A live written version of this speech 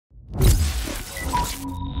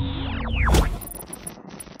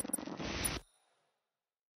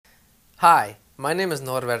Hi, my name is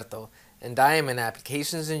Norberto, and I am an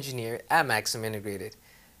applications engineer at Maxim Integrated.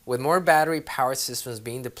 With more battery-powered systems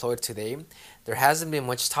being deployed today, there hasn't been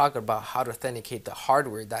much talk about how to authenticate the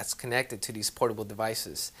hardware that's connected to these portable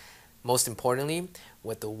devices. Most importantly,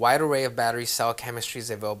 with the wide array of battery cell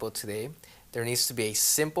chemistries available today, there needs to be a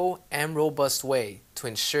simple and robust way to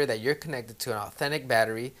ensure that you're connected to an authentic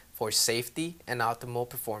battery for safety and optimal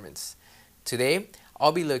performance. Today,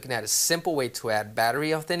 I'll be looking at a simple way to add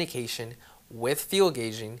battery authentication with field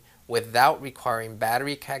gauging without requiring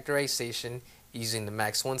battery characterization using the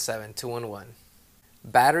MAX17211.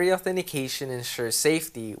 Battery authentication ensures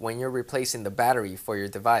safety when you're replacing the battery for your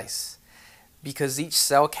device. Because each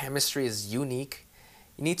cell chemistry is unique,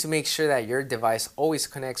 you need to make sure that your device always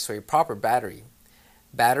connects to a proper battery.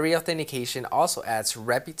 Battery authentication also adds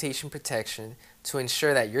reputation protection to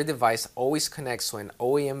ensure that your device always connects to an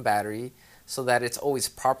OEM battery so that it's always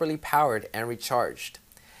properly powered and recharged.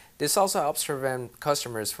 This also helps prevent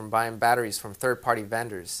customers from buying batteries from third-party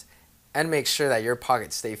vendors and make sure that your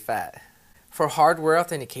pockets stay fat. For hardware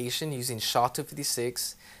authentication using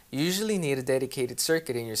SHA-256, you usually need a dedicated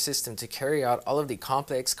circuit in your system to carry out all of the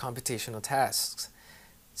complex computational tasks.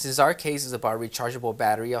 Since our case is about rechargeable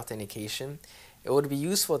battery authentication, it would be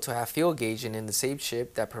useful to have field gauging in the same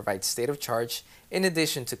chip that provides state of charge in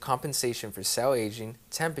addition to compensation for cell aging,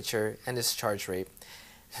 temperature, and discharge rate.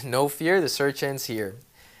 No fear, the search ends here.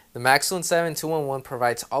 The MAX17211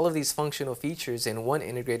 provides all of these functional features in one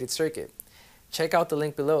integrated circuit. Check out the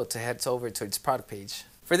link below to head over to its product page.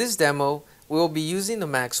 For this demo, we will be using the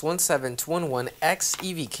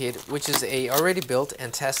MAX17211EVKIT, which is a already built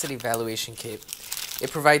and tested evaluation kit.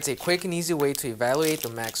 It provides a quick and easy way to evaluate the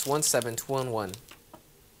MAX17211.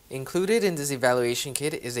 Included in this evaluation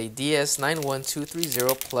kit is a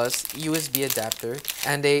DS91230 Plus USB adapter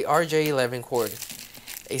and a RJ11 cord.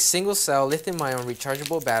 A single cell lithium-ion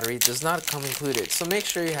rechargeable battery does not come included, so make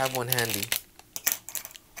sure you have one handy.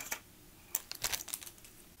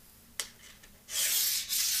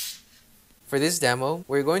 For this demo,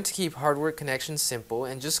 we're going to keep hardware connections simple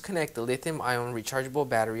and just connect the lithium-ion rechargeable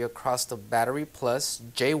battery across the battery plus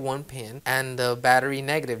J1 pin and the battery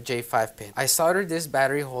negative J5 pin. I soldered this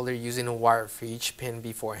battery holder using a wire for each pin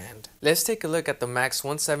beforehand. Let's take a look at the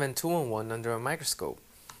MAX17211 under a microscope.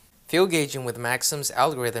 Field gauging with Maxim's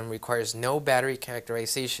algorithm requires no battery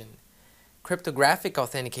characterization. Cryptographic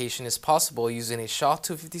authentication is possible using a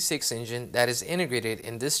SHA-256 engine that is integrated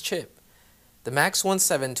in this chip. The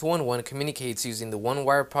MAX17211 communicates using the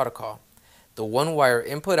one-wire protocol. The one-wire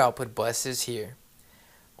input-output bus is here.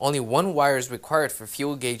 Only one wire is required for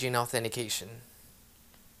field gauging authentication.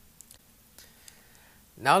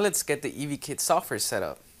 Now let's get the EVKIT software set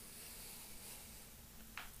up.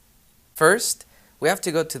 First, we have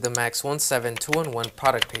to go to the MAX17211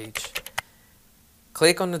 product page.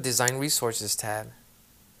 Click on the Design Resources tab.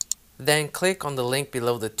 Then click on the link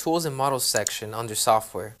below the Tools and Models section under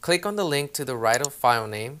Software. Click on the link to the right of file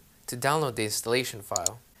name to download the installation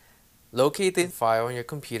file. Locate the file on your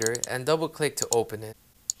computer and double-click to open it.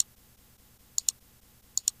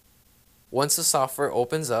 Once the software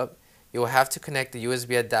opens up, you will have to connect the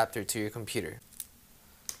USB adapter to your computer.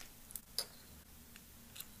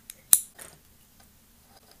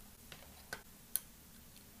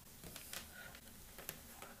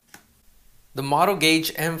 The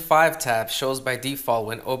ModelGauge M5 tab shows by default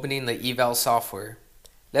when opening the eval software.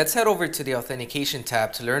 Let's head over to the Authentication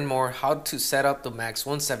tab to learn more how to set up the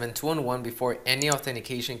MAX17211 before any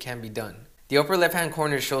authentication can be done. The upper left-hand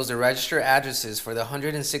corner shows the register addresses for the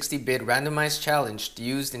 160-bit randomized challenge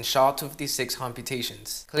used in SHA-256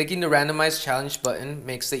 computations. Clicking the Randomized Challenge button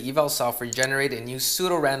makes the eval software generate a new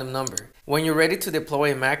pseudo-random number. When you're ready to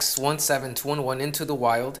deploy a MAX17211 into the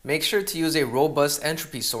wild, make sure to use a robust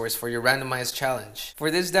entropy source for your randomized challenge.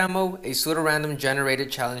 For this demo, a pseudo-random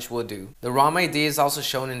generated challenge will do. The ROM ID is also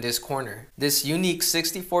shown in this corner. This unique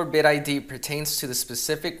 64-bit ID pertains to the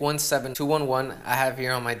specific 17211 I have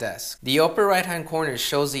here on my desk. The upper right-hand corner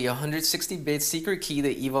shows the 160-bit secret key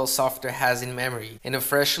the eval software has in memory. In a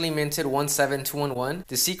freshly minted 17211,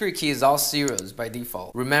 the secret key is all zeros by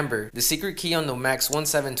default. Remember, the secret key on the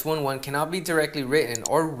MAX17211 cannot be directly written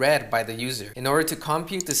or read by the user. In order to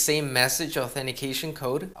compute the same message authentication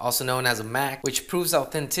code, also known as a MAC, which proves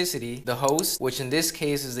authenticity, the host, which in this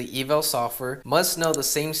case is the eval software, must know the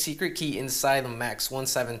same secret key inside the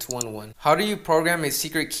MAX17211. How do you program a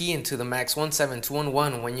secret key into the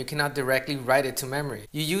MAX17211 when you cannot directly write it to memory?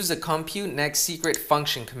 You use the compute next secret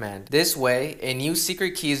function command. This way, a new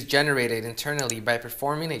secret key is generated internally by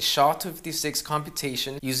performing a SHA-256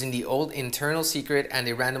 computation using the old internal secret and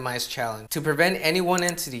a randomized challenge. challenge. To prevent any one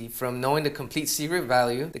entity from knowing the complete secret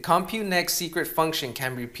value, the compute next secret function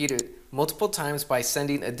can be repeated multiple times by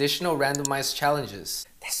sending additional randomized challenges.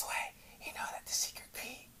 This way, you know that the secret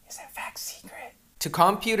key is in fact secret. To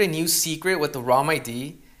compute a new secret with the ROM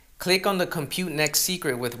ID, click on the Compute Next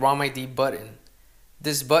Secret with ROM ID button.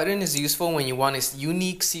 This button is useful when you want a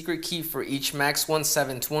unique secret key for each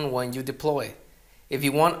MAX17211 you deploy. If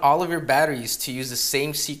you want all of your batteries to use the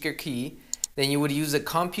same secret key, then you would use the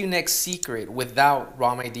Compute Next Secret without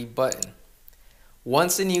ROM ID button.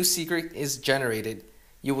 Once a new secret is generated,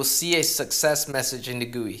 you will see a success message in the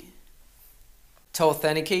GUI. To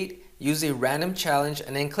authenticate, use a random challenge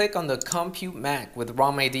and then click on the Compute MAC with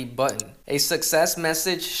ROM ID button. A success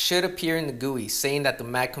message should appear in the GUI saying that the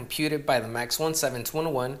MAC computed by the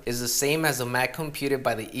MAX17211 is the same as the MAC computed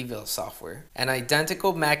by the eval software. An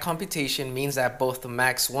identical MAC computation means that both the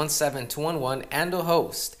MAX17211 and the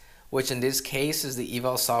host, which in this case is the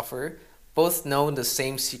eval software, both know the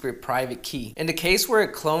same secret private key. In the case where a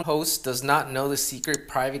clone host does not know the secret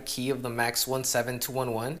private key of the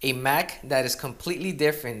MAX17211, a MAC that is completely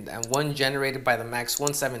different than one generated by the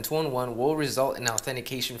MAX17211 will result in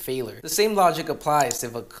authentication failure. The same logic applies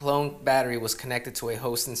if a clone battery was connected to a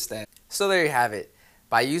host instead. So there you have it.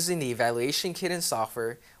 By using the evaluation kit and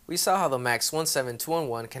software, we saw how the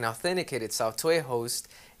MAX17211 can authenticate itself to a host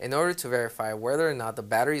in order to verify whether or not the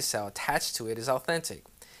battery cell attached to it is authentic.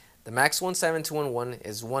 The MAX17211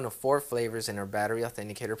 is one of 4 flavors in our battery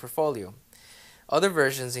authenticator portfolio. Other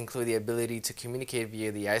versions include the ability to communicate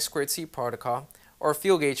via the I2C protocol or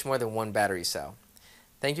fuel gauge more than one battery cell.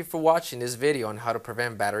 Thank you for watching this video on how to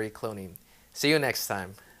prevent battery cloning. See you next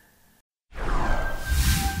time.